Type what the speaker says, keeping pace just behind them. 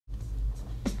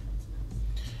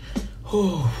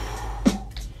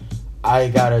I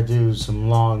gotta do some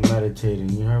long meditating.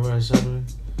 You heard what I said?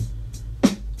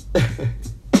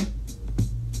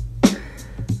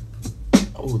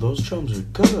 Oh, those drums are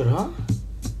good, huh?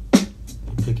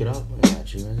 Pick it up. I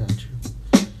got you.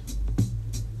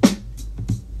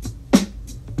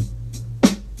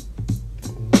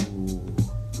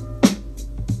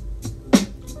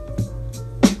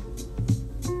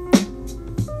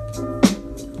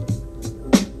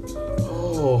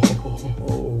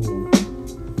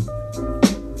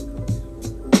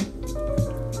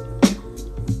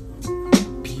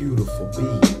 Beautiful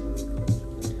beat.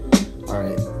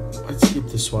 Alright, let's keep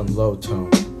this one low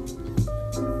tone.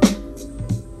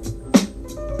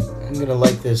 I'm gonna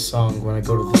like this song when I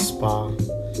go to the spa,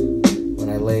 when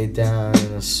I lay down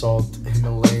in a salt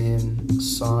Himalayan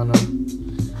sauna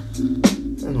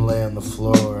and lay on the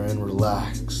floor and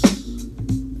relax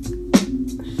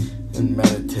and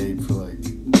meditate for like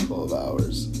 12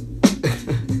 hours.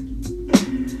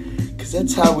 Because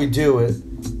that's how we do it.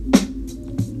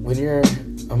 When you're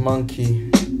a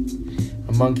monkey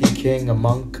king, a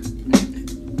monk,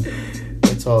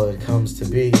 that's all it comes to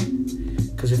be.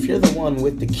 Because if you're the one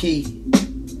with the key,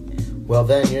 well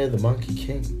then you're the monkey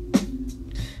king.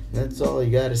 That's all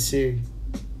you gotta see.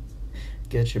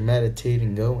 Get your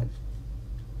meditating going.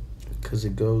 Because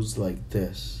it goes like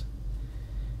this.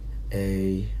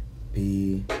 A,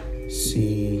 B,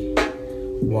 C,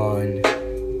 1,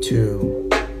 2,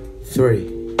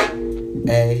 3.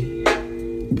 A,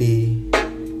 B,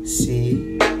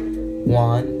 C,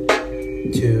 1,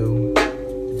 2,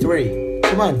 3.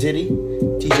 Come on, Diddy.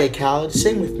 DJ Khaled,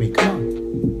 sing with me. Come on.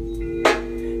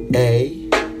 A,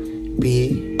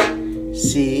 B,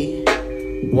 C,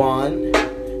 1,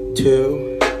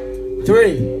 2,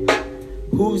 3.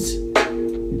 Who's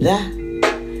that?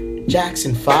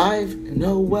 Jackson 5?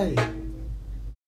 No way.